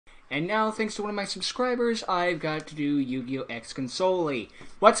And now, thanks to one of my subscribers, I've got to do Yu-Gi-Oh! X Kancolle.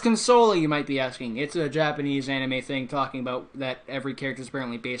 What's Kancolle, you might be asking? It's a Japanese anime thing talking about that every character is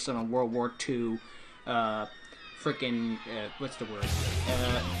apparently based on a World War II, what's the word?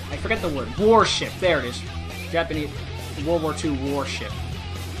 I forget the word. Warship, there it is. Japanese World War II warship.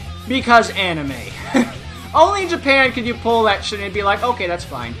 Because anime. Only in Japan could you pull that shit and be like, okay, that's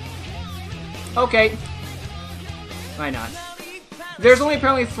fine. Okay. Why not? There's only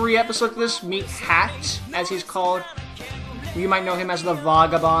apparently 3 episodes of this. Meet Hat, as he's called. You might know him as the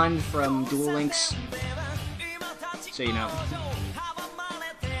Vagabond from Duel Links. So you know.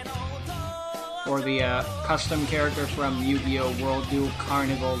 Or the custom character from Yu-Gi-Oh! World Duel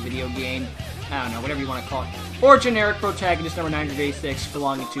Carnival video game. I don't know, whatever you want to call it. Or generic protagonist number 986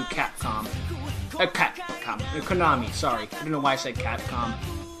 belonging to Capcom. Konami, sorry. I don't know why I said Capcom.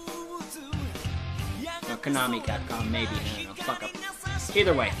 No, Konami, Capcom, maybe. I don't know. Fuck up.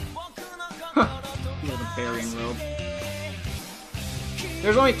 Either way. Huh. He's with a Barian robe.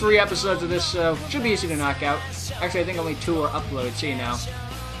 There's only 3 episodes of this, so should be easy to knock out. Actually, I think only 2 are uploaded, see now.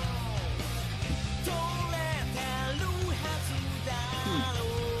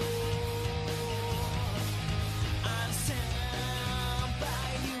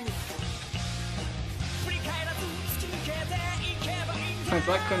 I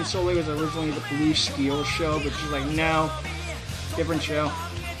thought Kancolle was originally the Blue Steel show, but she's like, no, different show.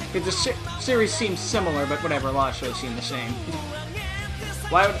 Because the series seems similar, but whatever, a lot of shows seem the same.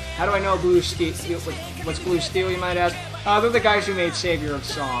 How do I know Blue Steel? What's Blue Steel, you might ask? They're the guys who made Savior of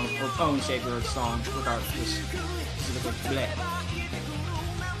Song, or own Savior of Song, regardless.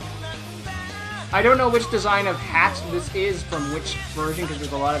 I don't know which design of hat this is from which version, because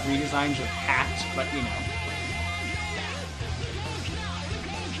there's a lot of redesigns of hats, but you know.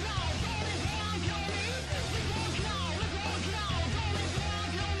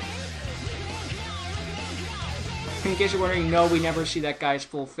 In case you're wondering, no, we never see that guy's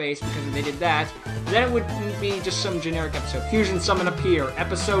full face, because if they did that, then it would be just some generic episode. Fusion Summon Appear,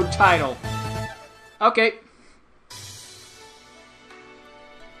 episode title. Okay.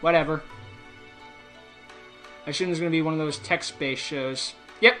 Whatever. I assume it's going to be one of those text-based shows.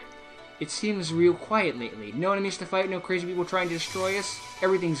 Yep. It seems real quiet lately. No enemies to fight, no crazy people trying to destroy us.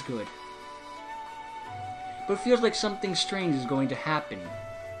 Everything's good. But it feels like something strange is going to happen.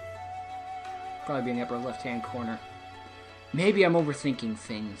 Probably be in the upper left-hand corner. Maybe I'm overthinking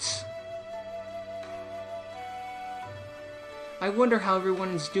things. I wonder how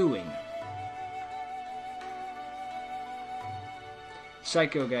everyone's doing.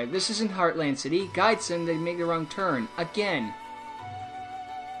 Saikyo guy, this isn't Heartland City. Guide said they make the wrong turn. Again.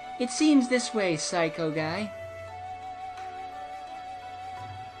 It seems this way, Saikyo guy.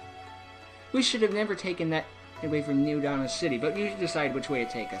 We should have never taken that away from New Donna City, but you decide which way to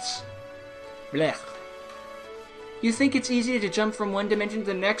take us. Blech. You think it's easy to jump from one dimension to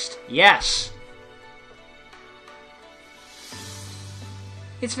the next? Yes!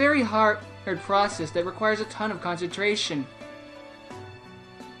 It's a very hard process that requires a ton of concentration.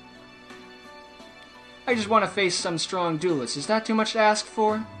 I just want to face some strong duelists. Is that too much to ask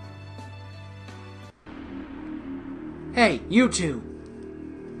for? Hey, you two!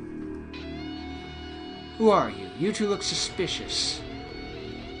 Who are you? You two look suspicious.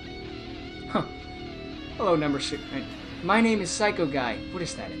 Huh. Hello, number 6. My name is Saikyo Guy. What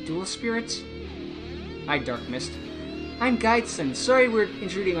is that, a dual spirit? Hi, Dark Mist. I'm Gaidson. Sorry we're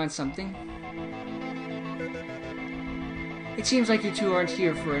intruding on something. It seems like you two aren't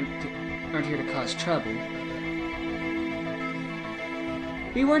here to cause trouble.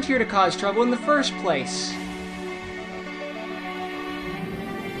 We weren't here to cause trouble in the first place.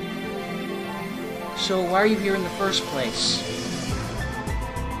 So why are you here in the first place?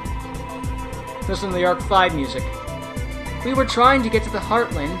 Listen to the Arc 5 music. We were trying to get to the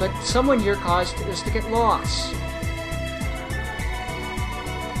Heartland, but someone here caused us to get lost.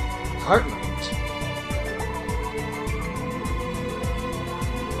 Heartland?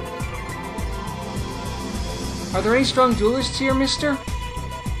 Are there any strong duelists here, mister?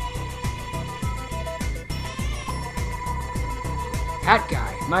 Hat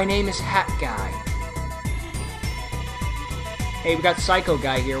Guy. My name is Hat Guy. Hey, we got Saikyo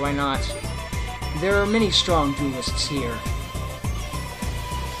Guy here, why not? There are many strong duelists here.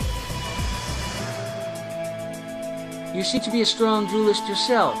 You seem to be a strong duelist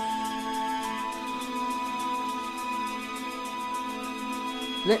yourself.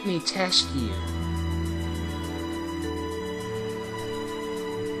 Let me test you.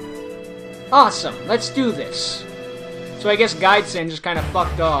 Awesome, let's do this. So I guess Gaidson just kind of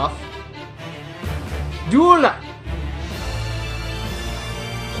fucked off. Duel!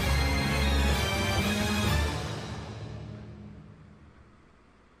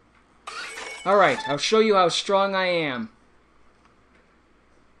 Alright, I'll show you how strong I am.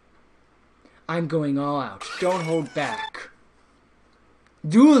 I'm going all out. Don't hold back.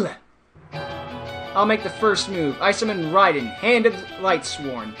 Duel! I'll make the first move. I summon Raiden, Hand of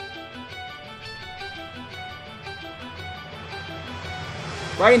Lightsworn.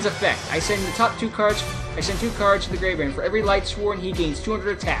 Raiden's effect. I send two cards to the graveyard, and for every Lightsworn, he gains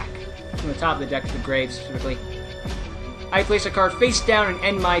 200 attack. From the top of the deck to the grave, specifically. I place a card face down and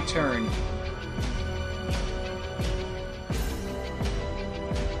end my turn.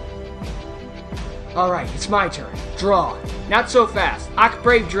 Alright, it's my turn. Draw. Not so fast.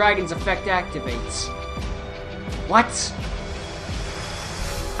 Brave Dragon's effect activates. What?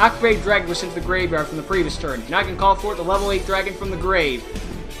 Brave Dragon was sent to the graveyard from the previous turn. Now I can call forth a level 8 dragon from the grave.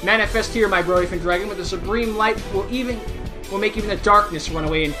 Manifest here, my Brody Dragon, with a supreme light will make even the darkness run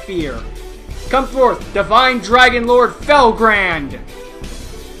away in fear. Come forth, Divine Dragon Lord Felgrand!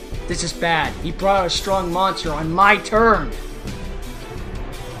 This is bad. He brought out a strong monster on my turn.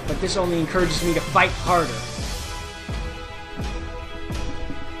 But this only encourages me to fight harder.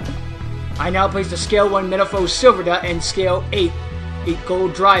 I now place the Scale 1 Metalfoe Silverda and Scale 8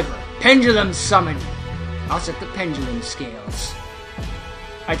 Gold Driver. Pendulum Summon! I'll set the pendulum scales.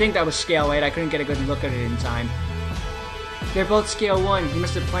 I think that was Scale 8. I couldn't get a good look at it in time. They're both Scale 1. He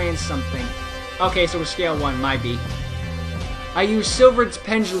must have planned something. Okay, so it was Scale 1. My B. I use Silvered's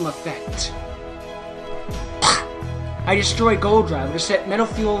Pendulum Effect. I destroy Gold Driver to set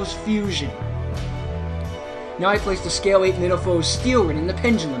Metalfoe's Fusion. Now I place the Scale 8 Metalfoe's Steel Ring in the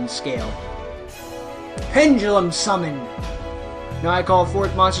Pendulum Scale. Pendulum Summon! Now I call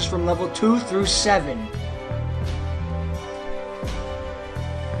forth monsters from level 2 through 7.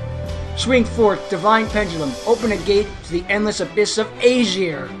 Swing forth, Divine Pendulum. Open a gate to the endless abyss of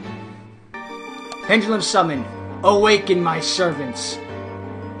Azir. Pendulum Summon. Awaken my servants.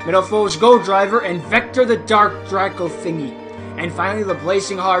 Metalfoe's Gold Driver and Vector the Dark Draco Thingy. And finally the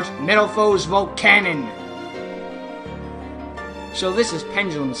Blazing Heart, Metalfoe's Volcanon. So this is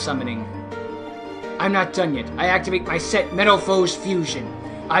Pendulum Summoning. I'm not done yet. I activate my set Metalfoe's Fusion.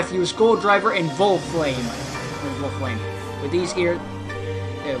 I fuse Gold Driver and Volflame. With these here...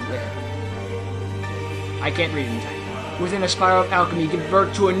 I can't read it in time. Within a spiral of alchemy, give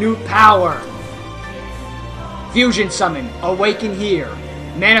birth to a new power. Fusion Summon. Awaken here.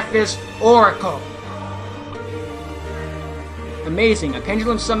 Manifest Oracle. Amazing. A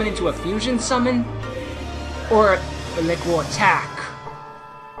Pendulum Summon into a Fusion Summon? Orlick will attack.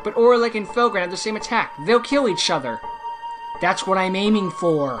 But Orlick and Felgrand have the same attack. They'll kill each other. That's what I'm aiming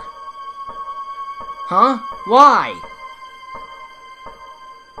for. Huh? Why?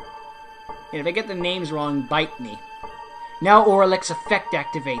 And if I get the names wrong, bite me. Now Orlick's effect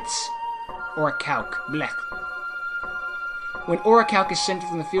activates. Orichalc. Blech. When Orichalc is sent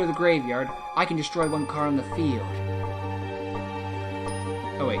from the field to the graveyard, I can destroy one card on the field.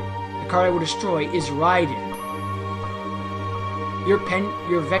 Oh wait. The card I will destroy is Raiden.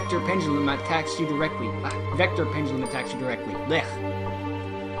 Your Vector Pendulum attacks you directly. Vector Pendulum attacks you directly. Blech.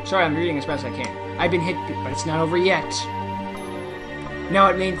 Sorry, I'm reading as fast as I can. I've been hit, but it's not over yet. Now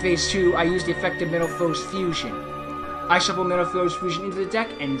at main phase 2, I use the effect of Metalfoe's Fusion. I shuffle Metalfoe's Fusion into the deck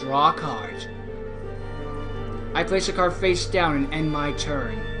and draw a card. I place a card face down and end my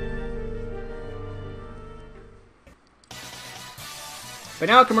turn. But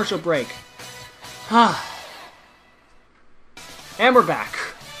now a commercial break. And we're back.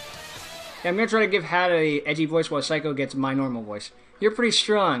 Yeah, I'm gonna try to give Hat a edgy voice while Saikyo gets my normal voice. You're pretty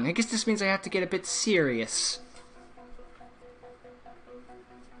strong. I guess this means I have to get a bit serious.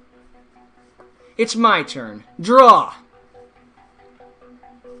 It's my turn. Draw!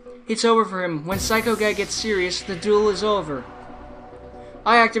 It's over for him. When Saikyo Guy gets serious, the duel is over.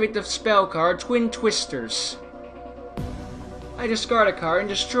 I activate the spell card, Twin Twisters. I discard a card and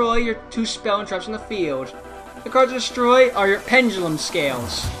destroy your 2 spell and traps on the field. The cards to destroy are your Pendulum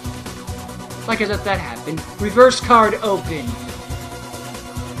Scales. Like as if that happened. Reverse card open.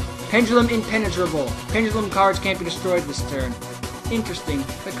 Pendulum Impenetrable. Pendulum cards can't be destroyed this turn. Interesting.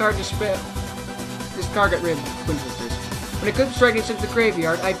 The card this card got rid of Twin Twisters. When a Eclipse Dragon is sent to the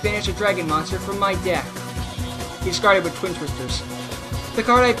graveyard, I banish a dragon monster from my deck. Discarded with Twin Twisters. The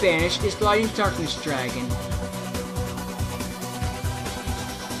card I banish is Lighting Darkness Dragon.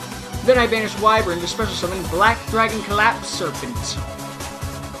 Then I banish Wyvern to special summon Black Dragon Collapse Serpent.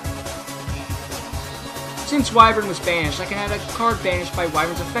 Since Wyvern was banished, I can add a card banished by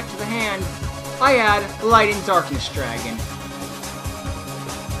Wyvern's effect to the hand. I add Lighting Darkness Dragon.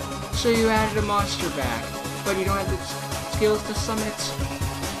 So you added a monster back, but you don't have the skills to summon it?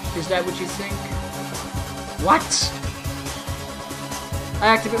 Is that what you think? What? I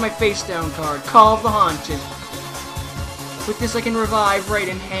activate my face down card, Call of the Haunted. With this I can revive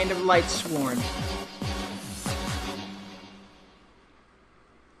Raiden, Hand of Light Sworn.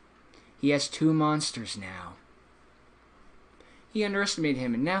 He has 2 monsters now. He underestimated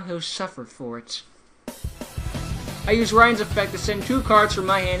him, and now he'll suffer for it. I use Ryan's effect to send 2 cards from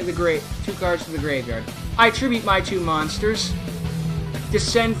my hand to the 2 cards to the graveyard. I tribute my 2 monsters.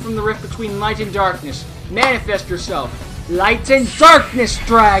 Descend from the rift between light and darkness. Manifest yourself. Light and Darkness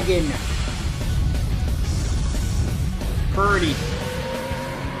Dragon! Purdy.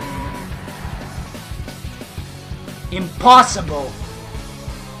 Impossible!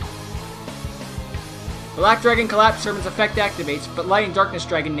 Black Dragon Collapse Servant's effect activates, but Light and Darkness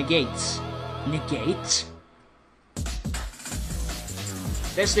Dragon negates. Negate?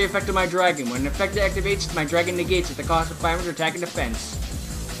 That's the effect of my dragon. When an effect activates, my dragon negates at the cost of 500 attack and defense.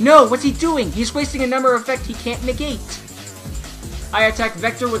 No! What's he doing? He's wasting a number of effect he can't negate. I attack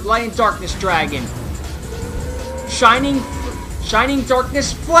Vector with Light and Darkness Dragon. Shining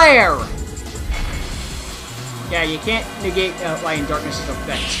Darkness Flare! Yeah, you can't negate Light and Darkness's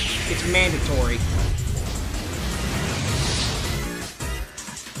effect. It's mandatory.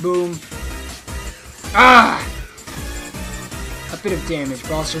 Boom. Ah! A bit of damage,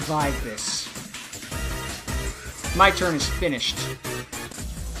 but I'll survive this. My turn is finished.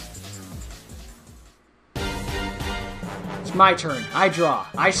 It's my turn. I draw.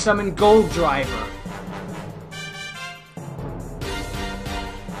 I summon Gold Driver.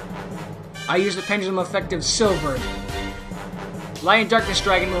 I use the Pendulum effect of Silvered. Light and Darkness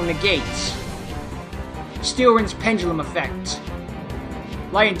Dragon will negate. Steel Ring's Pendulum effect.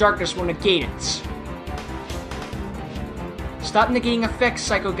 Light and Darkness will negate it. Stop negating effects,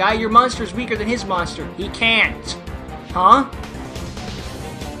 Psycho Guy. Your monster is weaker than his monster. He can't. Huh?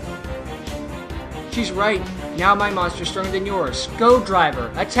 She's right. Now my monster is stronger than yours. Go,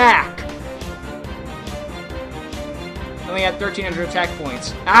 Driver. Attack! I only had 1,300 attack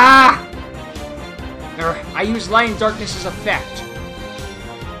points. Ah! I use Light and Darkness's effect.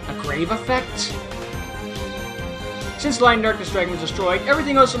 A Grave effect? Since Light and Darkness Dragon was destroyed,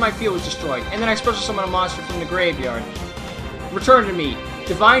 everything else in my field was destroyed, and then I special summon a monster from the graveyard. Return to me.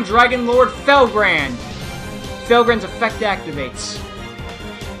 Divine Dragon Lord Felgrand. Felgrand's effect activates.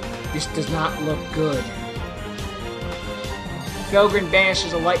 This does not look good. Felgrand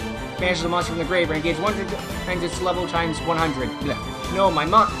banishes a monster from the graveyard and gains 100 times its level times 100. Blech. No, my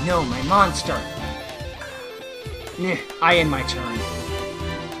monster. I end my turn.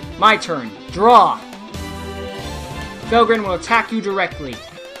 My turn. Draw. Felgrand will attack you directly.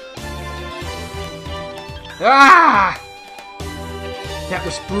 Ah! That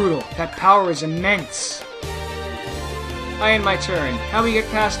was brutal. That power is immense. I end my turn. How do we get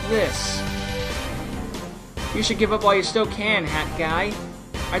past this? You should give up while you still can, Hat Guy.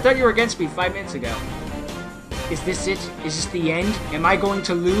 I thought you were against me 5 minutes ago. Is this it? Is this the end? Am I going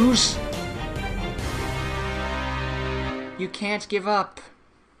to lose? You can't give up.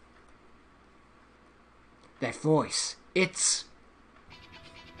 That voice. It's...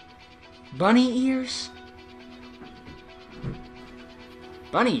 Bunny Ears?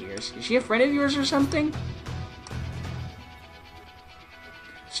 Bunny Ears? Is she a friend of yours or something?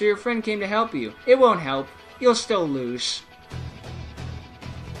 So your friend came to help you. It won't help. You'll still lose.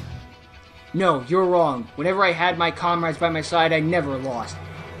 No, you're wrong. Whenever I had my comrades by my side, I never lost.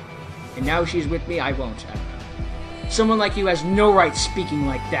 And now she's with me, I won't. Someone like you has no right speaking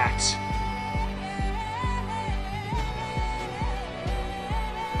like that.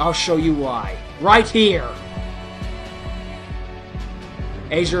 I'll show you why. Right here!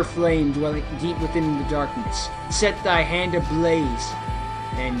 Azure flame dwelling deep within the darkness. Set thy hand ablaze.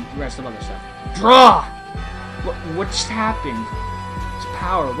 And the rest of other stuff. Draw! What just happened? It's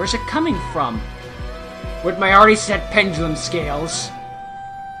power. Where's it coming from? With my already set pendulum scales.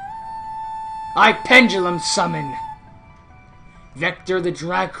 I pendulum summon Vector the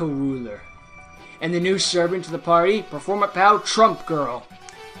Draco Ruler. And the new servant to the party, Perform a Pow Trump Girl.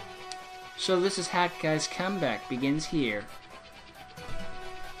 So this is Hat Guy's comeback. Begins here.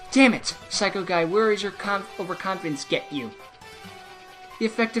 Damn it! Psycho Guy, where is your overconfidence get you? The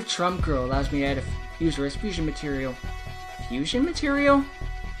effective Trump Girl allows me to add a user as fusion material. Fusion material?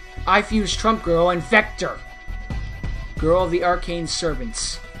 I fuse Trump Girl and Vector. Girl of the Arcane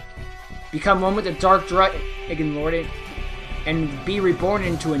Servants. Become one with the Dark Dragon Lord and be reborn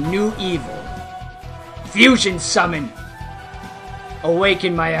into a new evil. Fusion Summon!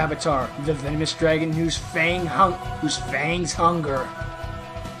 Awaken my avatar, the venomous dragon whose fangs hunger.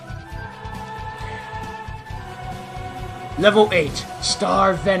 Level 8,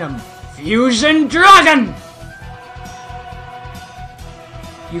 Star Venom, Fusion Dragon!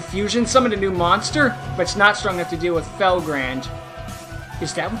 You fusion summoned a new monster, but it's not strong enough to deal with Felgrand.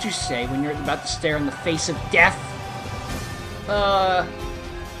 Is that what you say when you're about to stare in the face of death?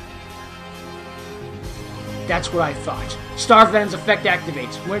 That's what I thought. Star Venom's effect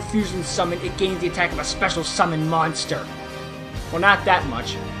activates. When fusion summoned, it gains the attack of a special summon monster. Well, not that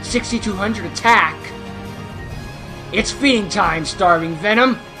much. 6,200 attack. It's feeding time, Starving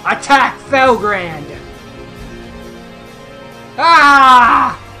Venom. Attack Felgrand!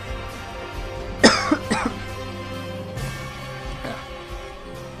 Ah!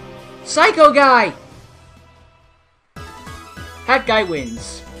 Psycho Guy! Hat Guy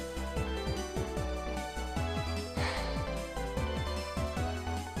wins.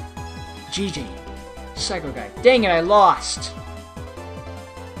 GG. Psycho Guy. Dang it, I lost.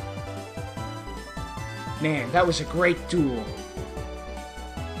 Man, that was a great duel.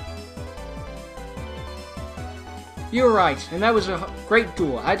 You were right, and that was a great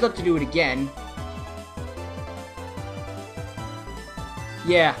duel. I'd love to do it again.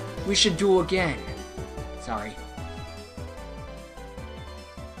 Yeah, we should duel again. Sorry.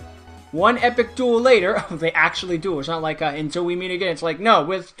 One epic duel later, they actually duel. It's not like, until we meet again. It's like, no,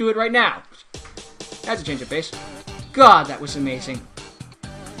 let's do it right now. That's a change of pace. God, that was amazing.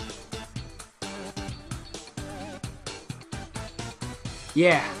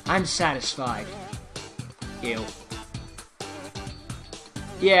 Yeah, I'm satisfied. Ew.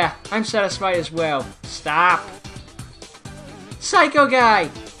 Yeah, I'm satisfied as well. Stop. Psycho Guy!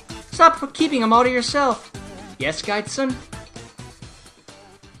 Stop keeping him all to yourself. Yes, Guideson?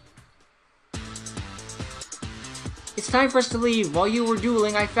 It's time for us to leave. While you were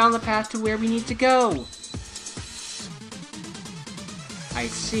dueling, I found the path to where we need to go. I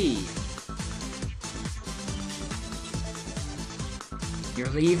see. You're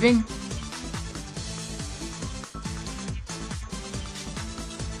leaving?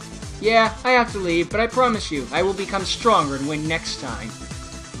 Yeah, I have to leave, but I promise you, I will become stronger and win next time.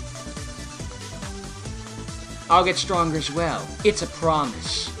 I'll get stronger as well. It's a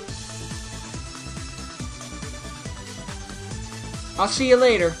promise. I'll see you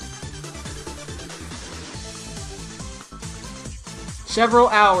later. Several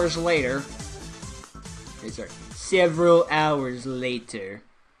hours later. Sorry. Several hours later.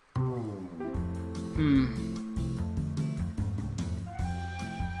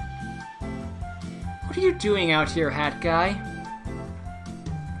 What are you doing out here, Hat Guy?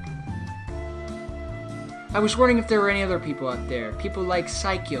 I was wondering if there were any other people out there. People like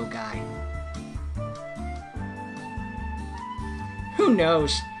Saikyo Guy. Who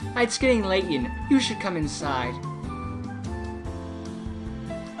knows? It's getting late, you should come inside.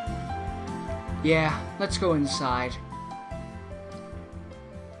 Yeah, let's go inside.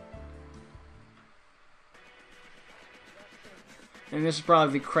 And this is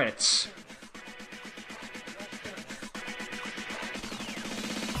probably the credits.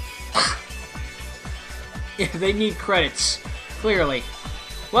 Yeah, they need credits. Clearly.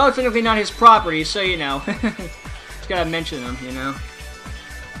 Well, it's technically not his property, so you know. Just gotta mention them, you know.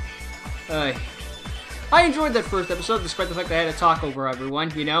 I enjoyed that first episode, despite the fact that I had to talk over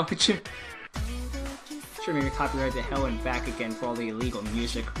everyone, you know? Sure, maybe copyright to hell and back again for all the illegal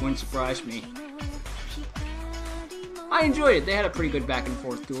music. Wouldn't surprise me. I enjoyed it. They had a pretty good back and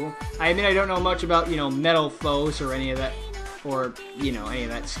forth duel. I admit I don't know much about, you know, metal foes or any of that, or, you know, any of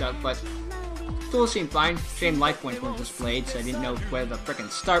that stuff, but duel seemed fine. Shame life points weren't displayed, so I didn't know where the frickin'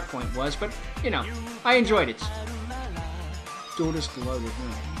 start point was, but, you know, I enjoyed it. Duel just loaded,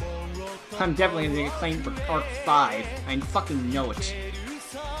 I'm definitely gonna get claimed for Arc 5. I fucking know it.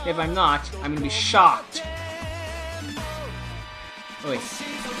 If I'm not, I'm gonna be shocked. Wait.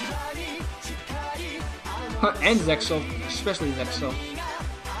 And Zexel, especially Zexel.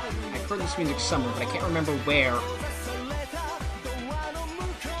 I've heard this music somewhere, but I can't remember where.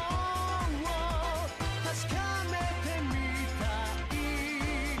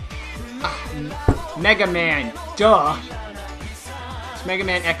 Mega Man, duh. It's Mega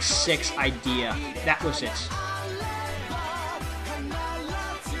Man X6 idea. That was it.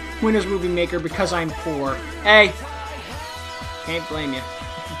 Windows Movie Maker because I'm poor. Hey! Can't blame you.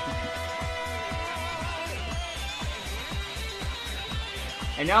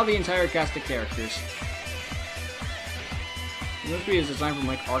 And now the entire cast of characters. This video is designed from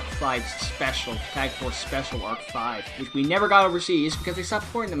like Arc 5's special, Tag Force Special Arc 5, which we never got overseas because they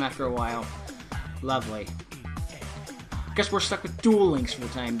stopped porting them after a while. Lovely. Guess we're stuck with Duel Links for the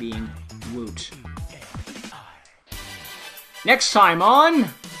time being. Woot. Next time on...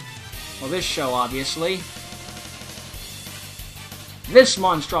 well, this show, obviously. This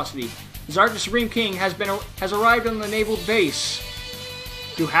monstrosity. Zart the Supreme King has arrived on the naval base.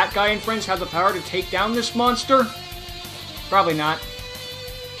 Do Hat Guy and friends have the power to take down this monster? Probably not.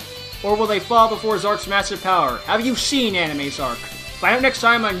 Or will they fall before Zark's massive power? Have you seen Anime Zark? Find out next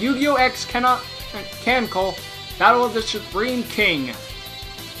time on Yu-Gi-Oh! X Kancolle, Battle of the Supreme King.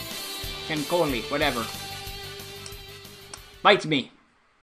 Kancolle, whatever. Bite me.